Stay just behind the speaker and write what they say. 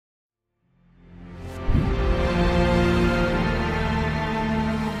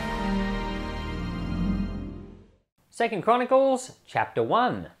2 Chronicles Chapter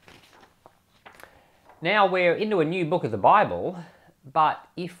 1. Now we're into a new book of the Bible, but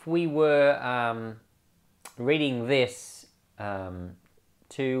if we were reading this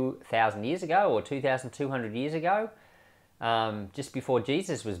 2,000 years ago or 2,200 years ago, just before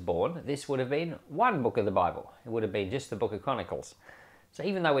Jesus was born, this would have been one book of the Bible. It would have been just the book of Chronicles. So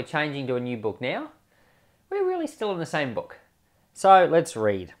even though we're changing to a new book now, we're really still in the same book. So let's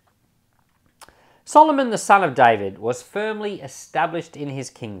read. Solomon the son of David was firmly established in his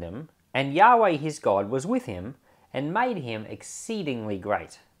kingdom, and Yahweh his God was with him, and made him exceedingly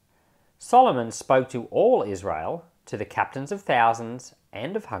great. Solomon spoke to all Israel, to the captains of thousands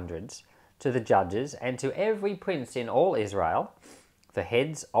and of hundreds, to the judges, and to every prince in all Israel, the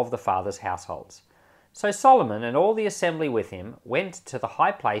heads of the fathers' households. So Solomon and all the assembly with him went to the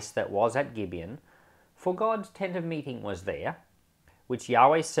high place that was at Gibeon, for God's tent of meeting was there, which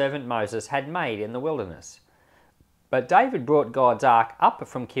Yahweh's servant Moses had made in the wilderness. But David brought God's ark up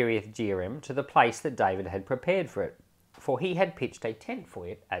from Kiriath-jearim to the place that David had prepared for it, for he had pitched a tent for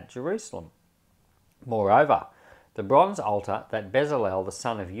it at Jerusalem. Moreover, the bronze altar that Bezalel the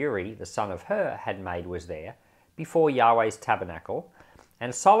son of Uri, the son of Hur, had made was there, before Yahweh's tabernacle,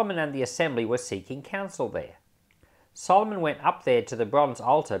 and Solomon and the assembly were seeking counsel there. Solomon went up there to the bronze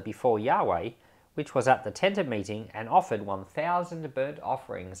altar before Yahweh, which was at the tent of meeting, and offered 1,000 burnt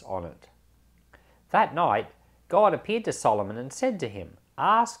offerings on it. That night God appeared to Solomon and said to him,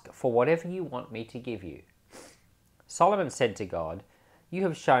 "Ask for whatever you want me to give you." Solomon said to God, "You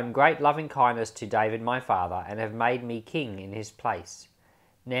have shown great loving kindness to David my father, and have made me king in his place.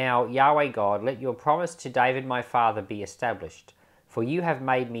 Now, Yahweh God, let your promise to David my father be established, for you have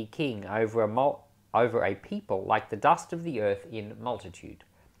made me king over a people like the dust of the earth in multitude.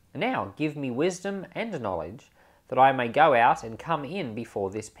 Now give me wisdom and knowledge, that I may go out and come in before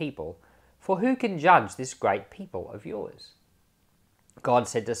this people, for who can judge this great people of yours?" God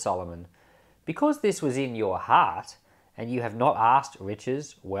said to Solomon, "Because this was in your heart, and you have not asked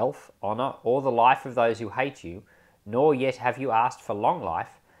riches, wealth, honour, or the life of those who hate you, nor yet have you asked for long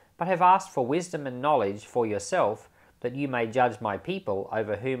life, but have asked for wisdom and knowledge for yourself, that you may judge my people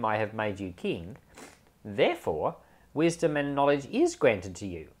over whom I have made you king, therefore wisdom and knowledge is granted to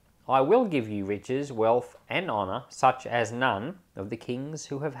you. I will give you riches, wealth, and honour, such as none of the kings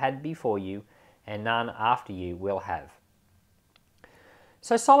who have had before you, and none after you will have."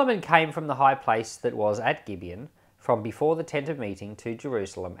 So Solomon came from the high place that was at Gibeon, from before the tent of meeting to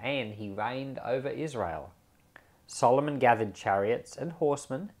Jerusalem, and he reigned over Israel. Solomon gathered chariots and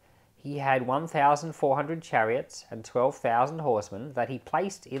horsemen. He had 1,400 chariots and 12,000 horsemen that he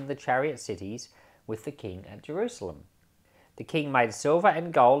placed in the chariot cities with the king at Jerusalem. The king made silver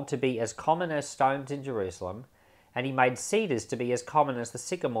and gold to be as common as stones in Jerusalem, and he made cedars to be as common as the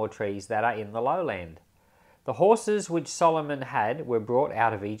sycamore trees that are in the lowland. The horses which Solomon had were brought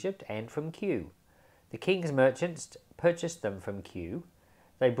out of Egypt and from Kue. The king's merchants purchased them from Kue.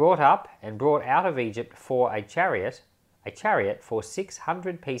 They brought up and brought out of Egypt for a chariot for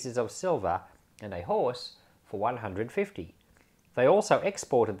 600 pieces of silver, and a horse for 150. They also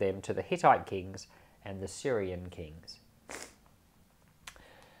exported them to the Hittite kings and the Syrian kings.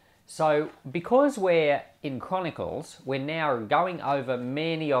 So, because we're in Chronicles, we're now going over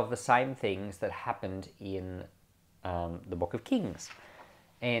many of the same things that happened in the book of Kings.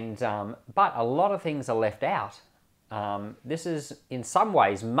 But a lot of things are left out. This is, in some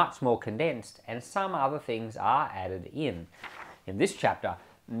ways, much more condensed, and some other things are added in. In this chapter,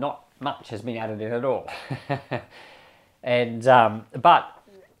 not much has been added in at all. But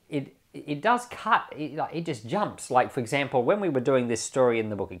it does cut, it just jumps. Like, for example, when we were doing this story in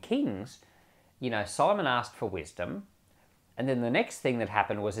the book of Kings, Solomon asked for wisdom, and then the next thing that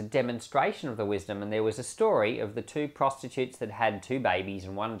happened was a demonstration of the wisdom, and there was a story of the two prostitutes that had two babies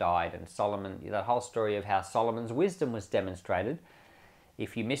and one died, and Solomon, that whole story of how Solomon's wisdom was demonstrated.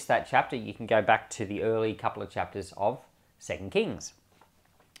 If you missed that chapter, you can go back to the early couple of chapters of 2 Kings.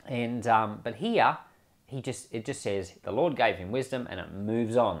 But here, it just says the Lord gave him wisdom, and it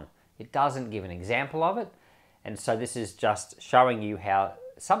moves on. It doesn't give an example of it, and so this is just showing you how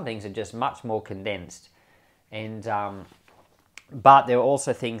some things are just much more condensed, but there are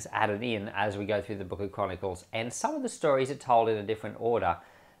also things added in as we go through the book of Chronicles, and some of the stories are told in a different order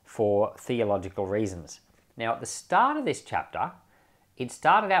for theological reasons. Now, at the start of this chapter, it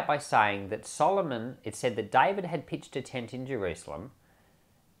started out by saying that Solomon, it said that David had pitched a tent in Jerusalem.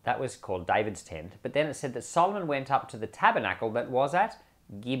 That was called David's tent, but then it said that Solomon went up to the tabernacle that was at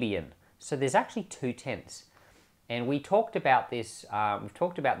Gibeon. So there's actually two tents, and we talked about this. We've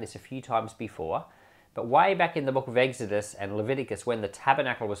talked about this a few times before, But way back in the book of Exodus and Leviticus, when the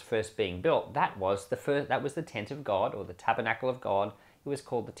tabernacle was first being built, that was the tent of God, or the tabernacle of God. It was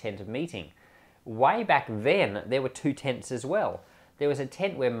called the tent of meeting. Way back then, there were two tents as well. There was a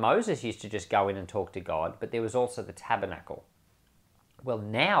tent where Moses used to just go in and talk to God, but there was also the tabernacle. Well,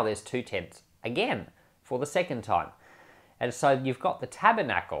 now there's two tents, again, for the second time. And so you've got the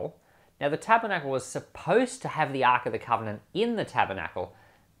tabernacle. Now, the tabernacle was supposed to have the Ark of the Covenant in the tabernacle,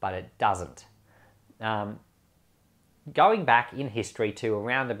 but it doesn't. Going back in history to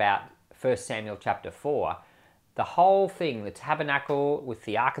around about 1 Samuel chapter 4, the whole thing, the tabernacle with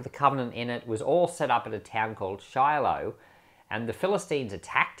the Ark of the Covenant in it, was all set up at a town called Shiloh, and the Philistines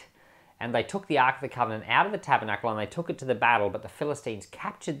attacked, and they took the Ark of the Covenant out of the tabernacle and they took it to the battle, but the Philistines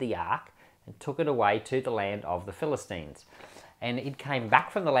captured the Ark and took it away to the land of the Philistines. And it came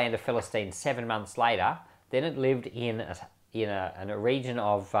back from the land of Philistines 7 months later. Then it lived in a region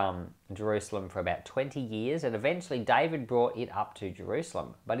of Jerusalem for about 20 years, and eventually David brought it up to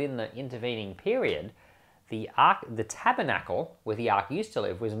Jerusalem. But in the intervening period, the tabernacle where the ark used to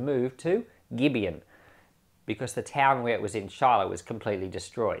live was moved to Gibeon, because the town where it was in Shiloh was completely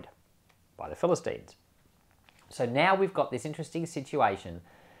destroyed by the Philistines. So now we've got this interesting situation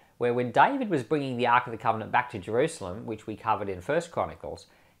where when David was bringing the Ark of the Covenant back to Jerusalem, which we covered in 1 Chronicles,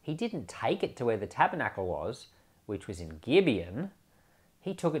 he didn't take it to where the tabernacle was, which was in Gibeon.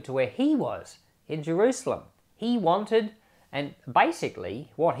 He took it to where he was, in Jerusalem. He wanted, and basically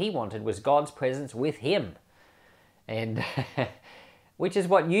what he wanted was God's presence with him. And which is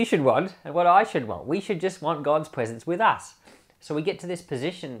what you should want and what I should want. We should just want God's presence with us. So we get to this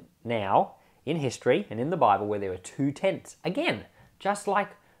position now in history and in the Bible where there are two tents. Again, just like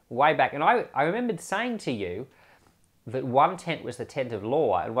way back. And I remembered saying to you that one tent was the tent of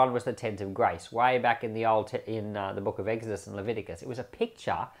law and one was the tent of grace. Way back in the book of Exodus and Leviticus. It was a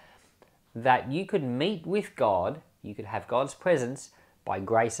picture that you could meet with God, you could have God's presence by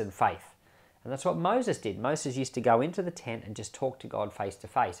grace and faith. And that's what Moses did. Moses used to go into the tent and just talk to God face to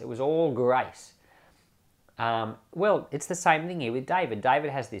face. It was all grace. Well, it's the same thing here with David.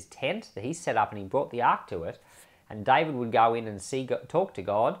 David has this tent that he set up and he brought the ark to it. And David would go in and talk to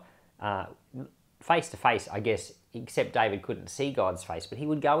God face to face, I guess, except David couldn't see God's face. But he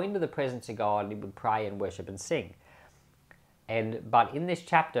would go into the presence of God and he would pray and worship and sing. But in this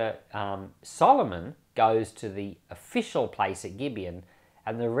chapter, Solomon goes to the official place at Gibeon.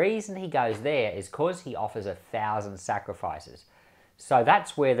 And the reason he goes there is because he offers 1,000 sacrifices. So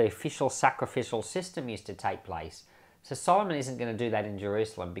that's where the official sacrificial system used to take place. So Solomon isn't going to do that in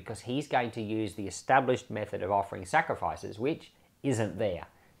Jerusalem because he's going to use the established method of offering sacrifices, which isn't there.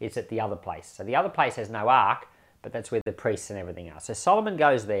 It's at the other place. So the other place has no ark, but that's where the priests and everything are. So Solomon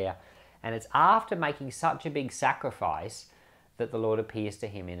goes there, and it's after making such a big sacrifice that the Lord appears to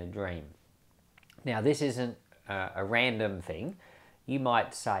him in a dream. Now, this isn't a random thing. You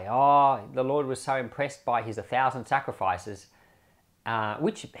might say, oh, the Lord was so impressed by his 1,000 sacrifices,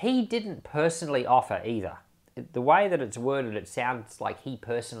 which he didn't personally offer either. The way that it's worded, it sounds like he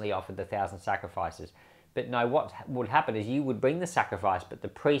personally offered the 1,000 sacrifices. But no, what would happen is you would bring the sacrifice, but the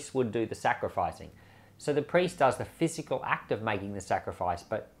priest would do the sacrificing. So the priest does the physical act of making the sacrifice,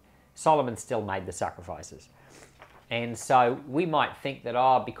 but Solomon still made the sacrifices. And so we might think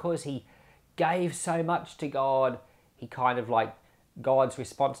that, because he gave so much to God, he kind of like, God's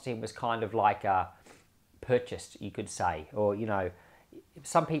response to him was kind of like purchased, you could say. Or,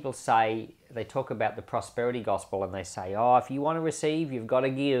 some people say, they talk about the prosperity gospel and they say, if you want to receive, you've got to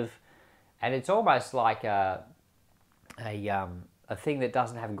give. And it's almost like a thing that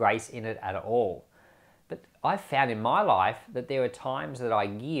doesn't have grace in it at all. But I've found in my life that there are times that I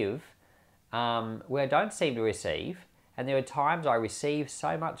give where I don't seem to receive, and there are times I receive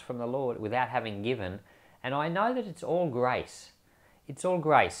so much from the Lord without having given, and I know that it's all grace. It's all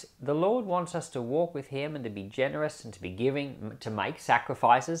grace. The Lord wants us to walk with him and to be generous and to be giving, to make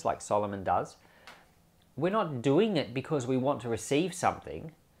sacrifices like Solomon does. We're not doing it because we want to receive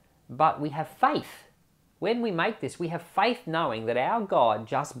something, but we have faith. When we make this, we have faith knowing that our God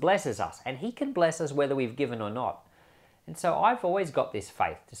just blesses us, and he can bless us whether we've given or not. And so I've always got this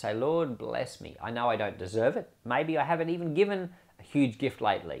faith to say, Lord, bless me. I know I don't deserve it. Maybe I haven't even given a huge gift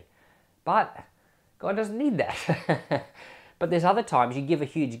lately, but God doesn't need that. But there's other times you give a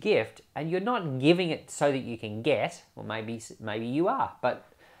huge gift and you're not giving it so that you can get, or maybe you are,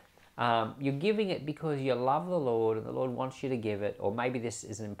 but you're giving it because you love the Lord and the Lord wants you to give it, or maybe this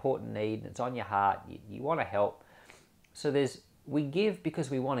is an important need and it's on your heart, you want to help. So we give because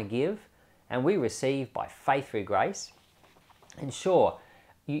we want to give, and we receive by faith through grace. And sure,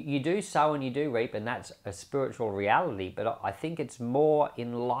 you do sow and you do reap, and that's a spiritual reality, but I think it's more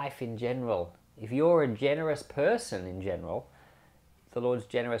in life in general. If you're a generous person in general, the Lord's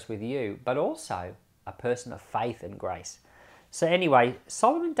generous with you, but also a person of faith and grace. So anyway,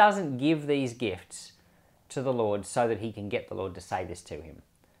 Solomon doesn't give these gifts to the Lord so that he can get the Lord to say this to him.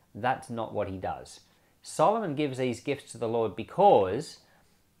 That's not what he does. Solomon gives these gifts to the Lord because,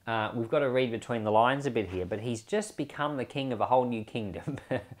 we've got to read between the lines a bit here, but he's just become the king of a whole new kingdom.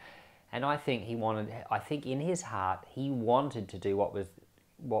 And I think in his heart, he wanted to do what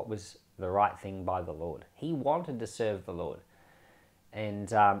was the right thing by the Lord. He wanted to serve the Lord. And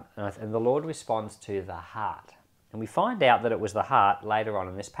the Lord responds to the heart. And we find out that it was the heart later on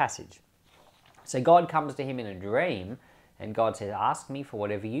in this passage. So God comes to him in a dream, and God says, ask me for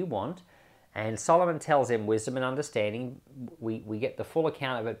whatever you want. And Solomon tells him wisdom and understanding. We get the full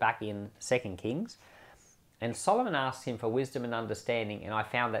account of it back in 2 Kings. And Solomon asks him for wisdom and understanding, and I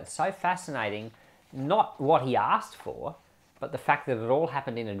found that so fascinating, not what he asked for, but the fact that it all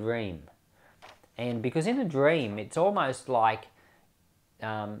happened in a dream. And because in a dream, it's almost like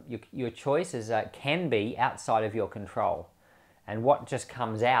your choices can be outside of your control. And what just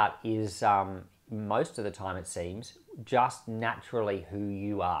comes out is, most of the time it seems, just naturally who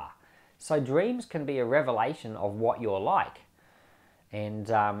you are. So dreams can be a revelation of what you're like.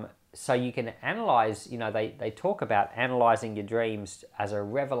 And so you can analyze, they talk about analyzing your dreams as a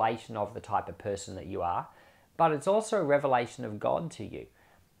revelation of the type of person that you are, but it's also a revelation of God to you.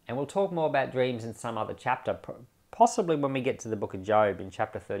 And we'll talk more about dreams in some other chapter. Possibly when we get to the book of Job in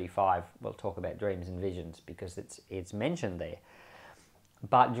chapter 35, we'll talk about dreams and visions because it's mentioned there.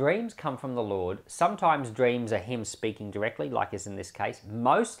 But dreams come from the Lord. Sometimes dreams are him speaking directly, like is in this case.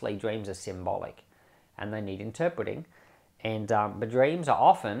 Mostly dreams are symbolic and they need interpreting. But dreams are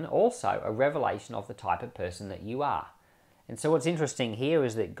often also a revelation of the type of person that you are. And so what's interesting here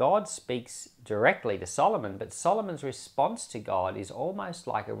is that God speaks directly to Solomon, but Solomon's response to God is almost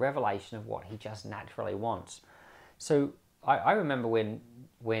like a revelation of what he just naturally wants. So I remember when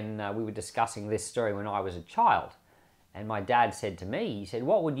we were discussing this story when I was a child, and my dad said to me, he said,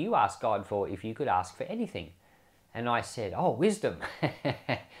 what would you ask God for if you could ask for anything? And I said, wisdom.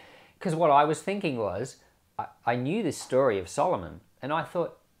 Because what I was thinking was, I knew this story of Solomon, and I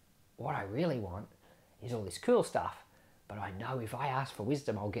thought, what I really want is all this cool stuff. But I know if I ask for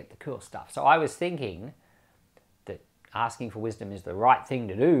wisdom, I'll get the cool stuff. So I was thinking that asking for wisdom is the right thing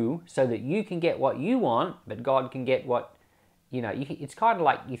to do so that you can get what you want, but God can get what, it's kind of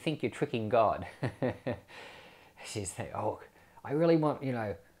like you think you're tricking God. She's like, I really want,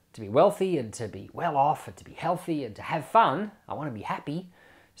 to be wealthy and to be well off and to be healthy and to have fun. I want to be happy.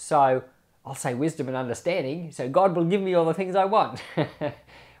 So I'll say wisdom and understanding, so God will give me all the things I want. Well,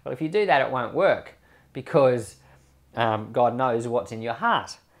 if you do that, it won't work because God knows what's in your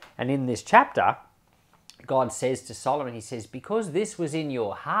heart. And in this chapter, God says to Solomon, he says, because this was in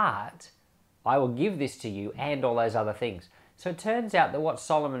your heart, I will give this to you and all those other things. So it turns out that what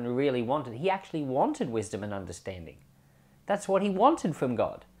Solomon really wanted, he actually wanted wisdom and understanding. That's what he wanted from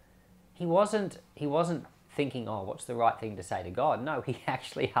God. He wasn't thinking, what's the right thing to say to God? No, he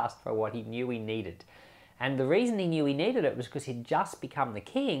actually asked for what he knew he needed. And the reason he knew he needed it was because he'd just become the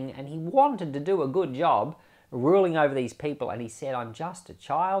king and he wanted to do a good job ruling over these people. And he said, I'm just a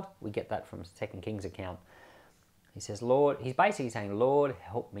child. We get that from 2 Kings account. He says, Lord, he's basically saying, Lord,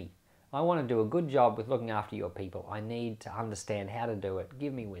 help me. I want to do a good job with looking after your people. I need to understand how to do it.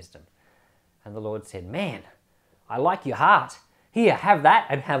 Give me wisdom. And the Lord said, man, I like your heart. Here, have that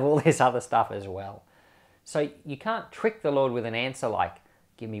and have all this other stuff as well. So you can't trick the Lord with an answer like,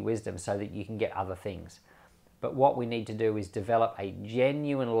 give me wisdom so that you can get other things. But what we need to do is develop a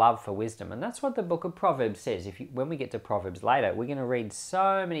genuine love for wisdom. And that's what the book of Proverbs says. When we get to Proverbs later, we're going to read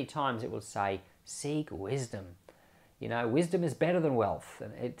so many times it will say, seek wisdom. Wisdom is better than wealth.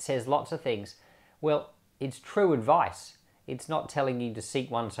 And it says lots of things. Well, it's true advice. It's not telling you to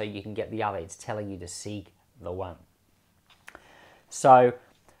seek one so you can get the other. It's telling you to seek the one. So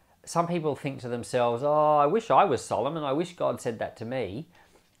some people think to themselves, I wish I was Solomon. I wish God said that to me.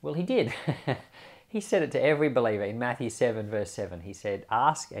 Well, he did. He said it to every believer in Matthew 7, verse 7. He said,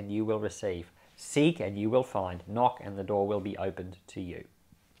 ask and you will receive. Seek and you will find. Knock and the door will be opened to you.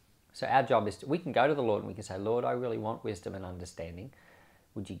 So our job is we can go to the Lord and we can say, Lord, I really want wisdom and understanding.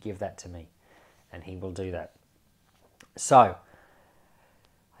 Would you give that to me? And he will do that. So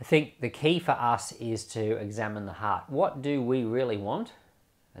I think the key for us is to examine the heart. What do we really want?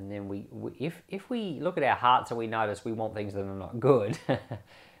 And then if we look at our hearts and we notice we want things that are not good,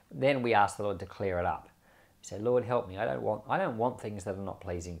 then we ask the Lord to clear it up. We say, Lord, help me. I don't want things that are not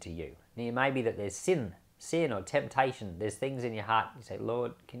pleasing to you. Now, it may be that there's sin or temptation. There's things in your heart. You say,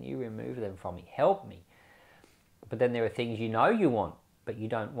 Lord, can you remove them from me? Help me. But then there are things you know you want, but you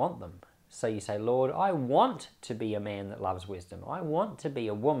don't want them. So you say, Lord, I want to be a man that loves wisdom. I want to be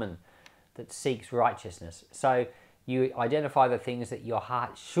a woman that seeks righteousness. So you identify the things that your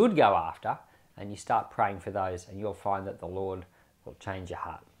heart should go after, and you start praying for those, and you'll find that the Lord will change your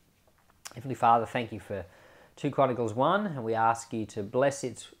heart. Heavenly Father, thank you for 2 Chronicles 1, and we ask you to bless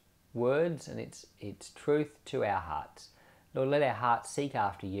its words and its truth to our hearts. Lord, let our hearts seek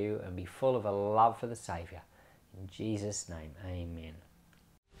after you and be full of a love for the Saviour. In Jesus' name, amen.